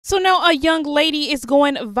So now a young lady is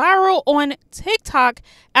going viral on TikTok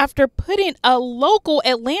after putting a local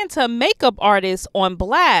Atlanta makeup artist on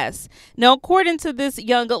blast. Now, according to this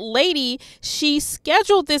young lady, she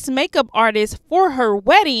scheduled this makeup artist for her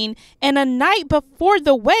wedding, and a night before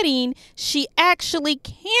the wedding, she actually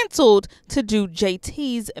canceled to do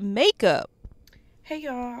JT's makeup. Hey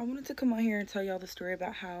y'all, I wanted to come on here and tell y'all the story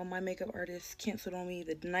about how my makeup artist canceled on me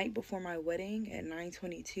the night before my wedding at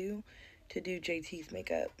 9:22 to do JT's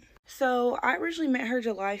makeup. So I originally met her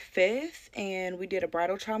July 5th and we did a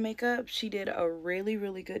bridal child makeup. She did a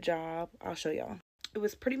really good job. I'll show y'all. It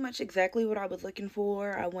was pretty much exactly what I was looking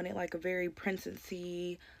for. I wanted like a very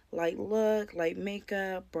princessy, light look, light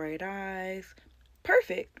makeup, bright eyes.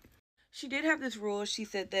 Perfect. She did have this rule. She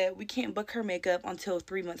said that we can't book her makeup until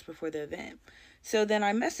 3 months before the event. So then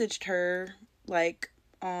I messaged her like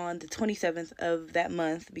on the 27th of that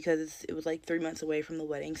month because it was like 3 months away from the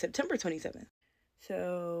wedding, September 27th.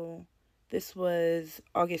 So this was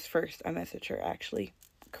August 1st. I messaged her actually.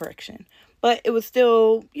 Correction. But it was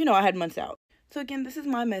still, I had months out. So again, this is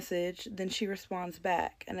my message. Then she responds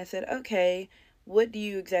back. And I said, okay, what do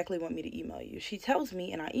you exactly want me to email you? She tells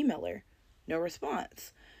me and I email her. No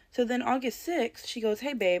response. So then August 6th, she goes,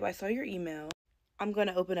 hey babe, I saw your email. I'm going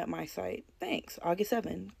to open up my site. Thanks. August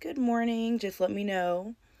 7th. Good morning. Just let me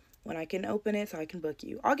know when I can open it so I can book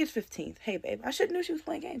you. August 15th. Hey, babe. I should have knew she was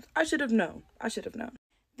playing games. I should have known.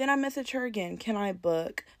 Then I messaged her again. Can I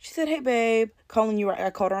book? She said, hey, babe. Calling you right.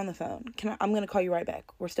 I called her on the phone. I'm going to call you right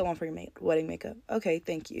back. We're still on for your wedding makeup. Okay,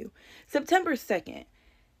 thank you. September 2nd.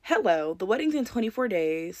 Hello. The wedding's in 24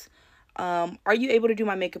 days. Are you able to do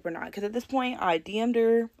my makeup or not? Because at this point, I DM'd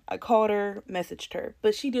her, I called her, messaged her.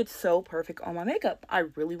 But she did so perfect on my makeup. I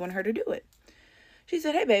really want her to do it. She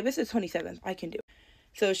said, hey, babe, it's the 27th. I can do it.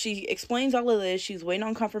 So she explains all of this. She's waiting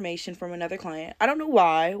on confirmation from another client. I don't know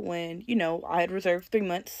why when, I had reserved 3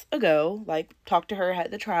 months ago. Like, talked to her,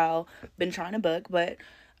 had the trial, been trying to book, but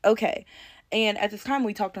okay. And at this time,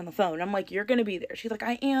 we talked on the phone. I'm like, you're going to be there. She's like,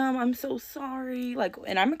 I am. I'm so sorry. Like,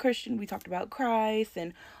 and I'm a Christian. We talked about Christ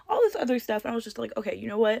and all this other stuff. And I was just like, okay, you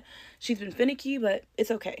know what? She's been finicky, but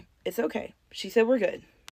it's okay. It's okay. She said we're good.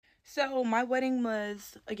 So my wedding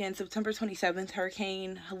was, again, September 27th.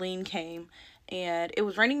 Hurricane Helene came. And it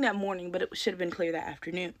was raining that morning, but it should have been clear that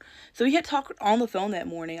afternoon. So we had talked on the phone that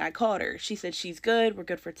morning. I called her. She said she's good. We're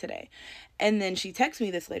good for today. And then she texted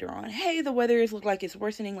me this later on. Hey, the weather look like it's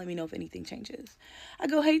worsening. Let me know if anything changes. I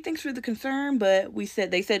go, hey, thanks for the concern. But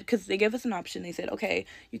they said, because they gave us an option. They said, okay,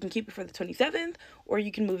 you can keep it for the 27th or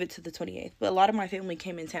you can move it to the 28th. But a lot of my family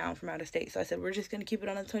came in town from out of state. So I said, we're just going to keep it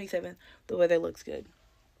on the 27th. The weather looks good.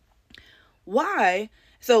 Why?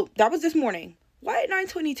 So that was this morning. Why at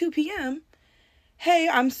 9:22 p.m.? Hey,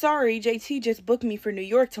 I'm sorry, JT just booked me for New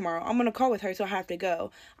York tomorrow. I'm going to call with her, so I have to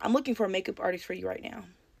go. I'm looking for a makeup artist for you right now.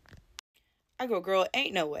 I go, girl,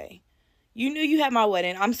 ain't no way. You knew you had my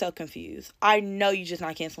wedding. I'm so confused. I know you just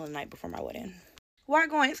not canceling the night before my wedding. Why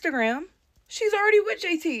go on Instagram? She's already with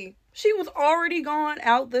JT. She was already gone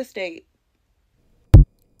out the state.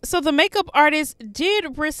 So the makeup artist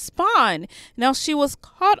did respond. Now, she was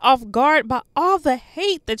caught off guard by all the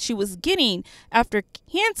hate that she was getting after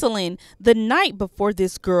canceling the night before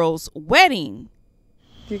this girl's wedding.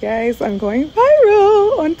 You guys, I'm going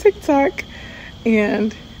viral on TikTok,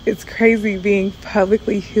 and it's crazy being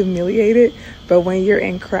publicly humiliated. But when you're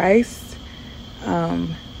in Christ,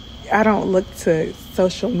 I don't look to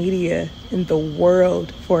social media in the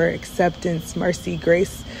world for acceptance, mercy,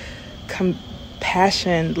 grace,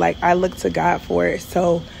 passion. Like, I look to God for it.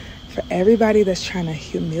 So for everybody that's trying to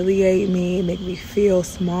humiliate me, make me feel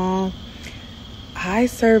small, I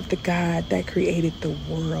serve the God that created the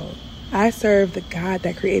world.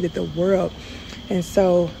 And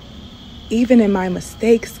so even in my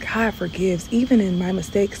mistakes, God forgives. Even in my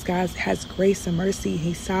mistakes, God has grace and mercy.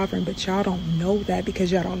 He's sovereign, but y'all don't know that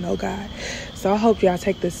because y'all don't know God. So I hope y'all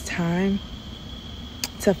take this time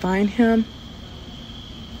to find him.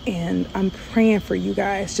 And I'm praying for you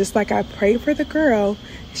guys. Just like I prayed for the girl,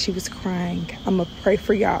 she was crying. I'm going to pray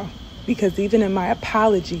for y'all. Because even in my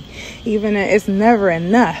apology, it's never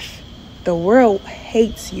enough. The world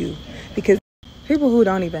hates you. Because people who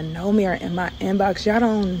don't even know me are in my inbox. Y'all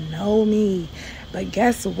don't know me. But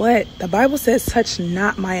guess what? The Bible says, touch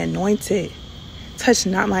not my anointed. Touch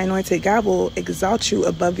not my anointed. God will exalt you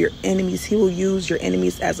above your enemies. He will use your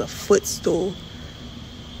enemies as a footstool.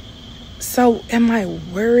 So am I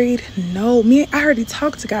worried? No. I already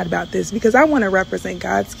talked to God about this because I want to represent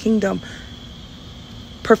God's kingdom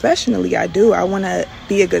professionally. I do. I want to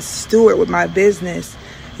be a good steward with my business,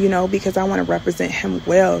 because I want to represent him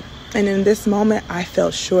well. And in this moment, I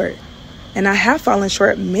fell short. And I have fallen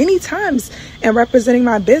short many times in representing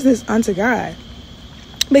my business unto God.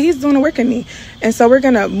 But he's doing the work in me. And so we're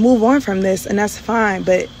going to move on from this, and that's fine.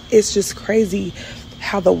 But it's just crazy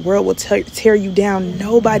how the world will tear you down.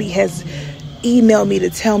 Nobody has emailed me to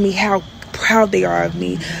tell me how proud they are of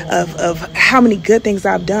me, of how many good things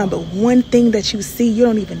I've done. But one thing that you see, you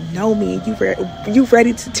don't even know me, and you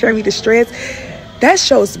ready to tear me to shreds. That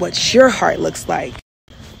shows what your heart looks like.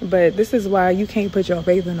 But this is why you can't put your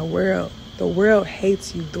faith in the world. The world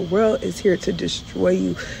hates you. The world is here to destroy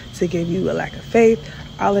you, to give you a lack of faith,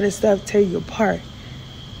 all of this stuff, tear you apart,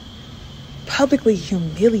 publicly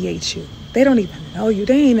humiliate you. They don't even know you.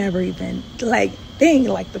 They ain't ever even they ain't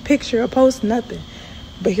like the picture or post, nothing.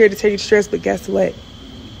 But here to tell you the stress. But guess what?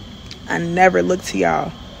 I never look to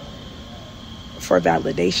y'all for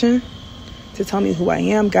validation, to tell me who I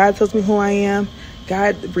am. God tells me who I am.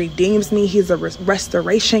 God redeems me. He's a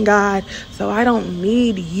restoration God. So I don't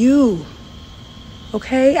need you.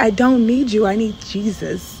 Okay? I don't need you. I need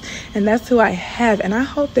Jesus. And that's who I have. And I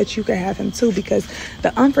hope that you can have him too, because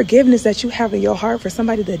the unforgiveness that you have in your heart for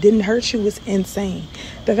somebody that didn't hurt you is insane.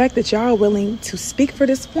 The fact that y'all are willing to speak for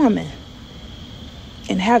this woman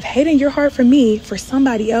and have hate in your heart for me, for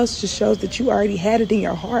somebody else, just shows that you already had it in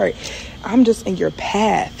your heart. I'm just in your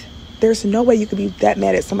path. There's no way you could be that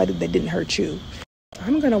mad at somebody that didn't hurt you.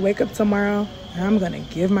 I'm going to wake up tomorrow and I'm going to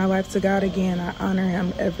give my life to God again. I honor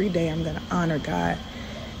him every day. I'm going to honor God.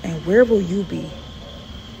 And where will you be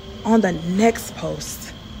on the next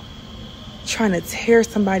post trying to tear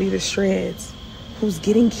somebody to shreds who's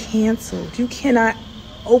getting canceled? You cannot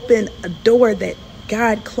open a door that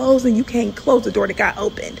God closed, and you can't close the door that God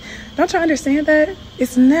opened. Don't you understand that?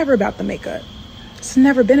 It's never about the makeup. It's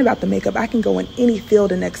never been about the makeup. I can go in any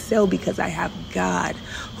field and excel because I have God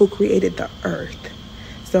who created the earth.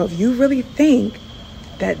 So if you really think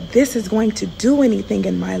that this is going to do anything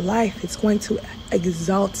in my life, it's going to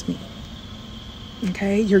exalt me.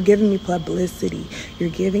 Okay? You're giving me publicity. You're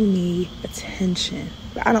giving me attention.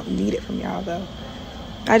 But I don't need it from y'all, though.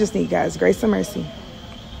 I just need God's grace and mercy.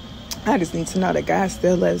 I just need to know that God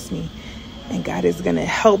still loves me. And God is going to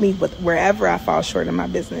help me with wherever I fall short in my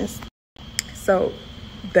business. So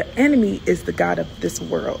the enemy is the God of this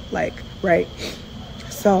world. Right?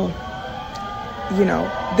 So,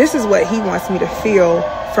 this is what he wants me to feel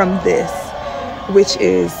from this, which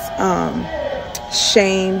is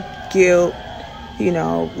shame, guilt,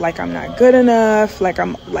 like I'm not good enough, like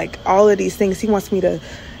I'm like all of these things. He wants me to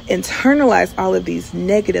internalize all of these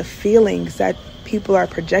negative feelings that people are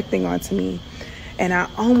projecting onto me. And I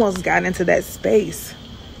almost got into that space.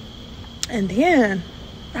 And then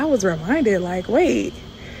I was reminded, wait,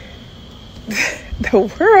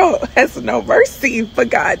 the world has no mercy, but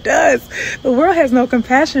God does. The world has no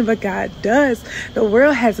compassion, but God does. The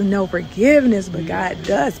world has no forgiveness, but God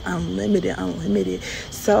does. Unlimited.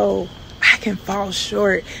 So I can fall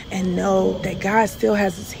short and know that God still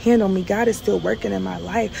has his hand on me. God is still working in my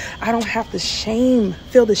life. I don't have to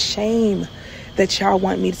feel the shame that y'all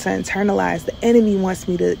want me to internalize. The enemy wants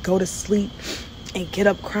me to go to sleep and get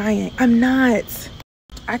up crying. I'm not.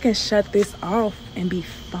 I can shut this off and be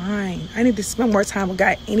fine. I need to spend more time with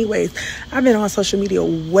God anyways. I've been on social media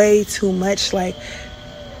way too much.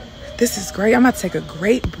 This is great. I'm about to take a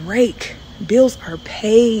great break. Bills are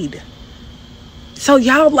paid. So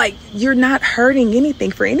y'all, you're not hurting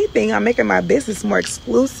anything for anything. I'm making my business more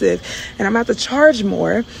exclusive, and I'm about to charge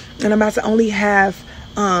more, and I'm about to only have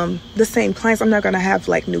the same clients. I'm not going to have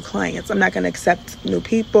new clients. I'm not going to accept new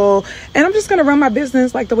people, and I'm just going to run my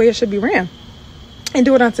business the way it should be ran. And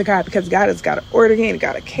do it unto God, because God has got to order. He ain't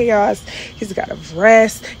got to chaos. He's got to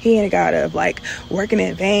rest. He ain't got to working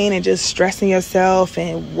in vain and just stressing yourself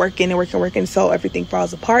and working so everything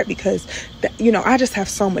falls apart, because I just have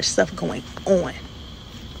so much stuff going on.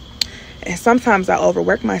 And sometimes I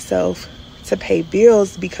overwork myself to pay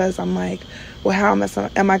bills because I'm well, how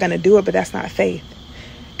am I going to do it? But that's not faith.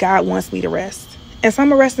 God wants me to rest. And so I'm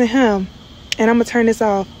going to rest in him, and I'm going to turn this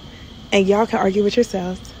off, and y'all can argue with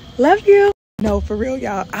yourselves. Love you. No, for real,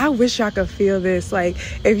 y'all. I wish y'all could feel this.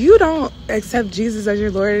 If you don't accept Jesus as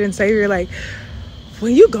your Lord and Savior,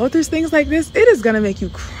 when you go through things like this, it is going to make you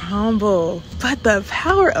crumble. But the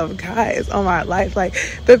power of God is on my life.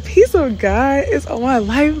 The peace of God is on my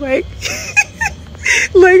life.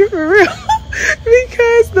 For real.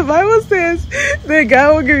 Because the Bible says that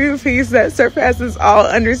God will give you peace that surpasses all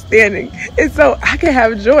understanding. And so I can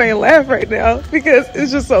have joy and laugh right now, because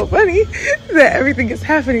it's just so funny that everything is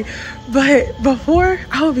happening. But before,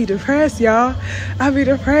 I would be depressed, y'all. I'd be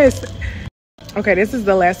depressed. Okay, this is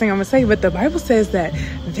the last thing I'm going to say, but the Bible says that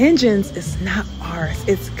vengeance is not ours,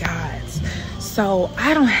 it's God's. So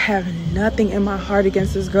I don't have nothing in my heart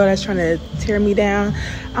against this girl that's trying to tear me down.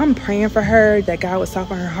 I'm praying for her that God would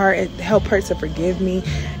soften her heart and help her to forgive me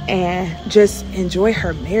and just enjoy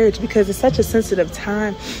her marriage, because it's such a sensitive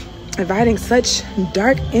time. Inviting such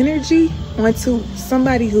dark energy onto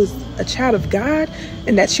somebody who's a child of God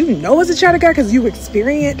and that you know is a child of God because you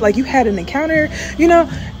experienced, like you had an encounter, you know,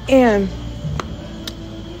 and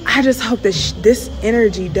I just hope that this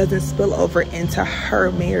energy doesn't spill over into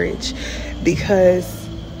her marriage, because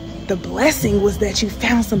the blessing was that you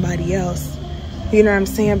found somebody else. You know what I'm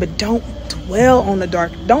saying? But don't dwell on the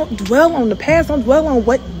dark. Don't dwell on the past. Don't dwell on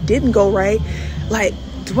what didn't go right. Like,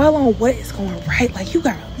 dwell on what is going right. Like, you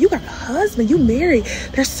got a husband, you married.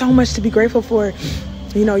 There's so much to be grateful for.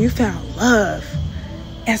 You know, you found love.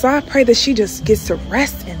 And so I pray that she just gets to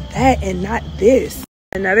rest in that and not this.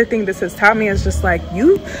 Another thing this has taught me is just like,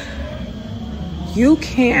 you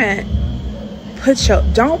can't put your,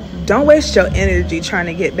 don't waste your energy trying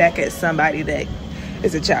to get back at somebody that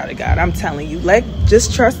is a child of God. I'm telling you,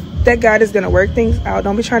 just trust that God is going to work things out.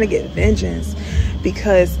 Don't be trying to get vengeance,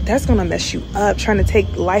 because that's going to mess you up. Trying to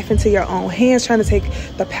take life into your own hands, trying to take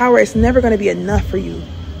the power. It's never going to be enough for you.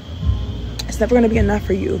 It's never going to be enough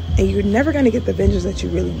for you. And you're never going to get the vengeance that you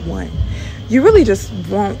really want. You really just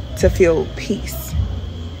want to feel peace.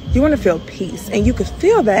 You want to feel peace. And you could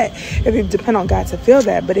feel that if you depend on God to feel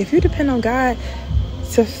that. But if you depend on God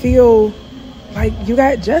to feel like you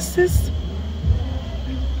got justice,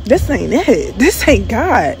 this ain't it. This ain't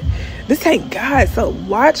God. This ain't God. So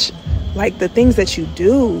watch like the things that you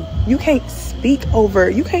do. You can't speak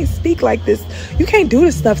like this. You can't do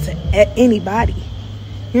this stuff to anybody.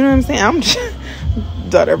 You know what I'm saying? I'm just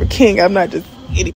daughter of a king. I'm not just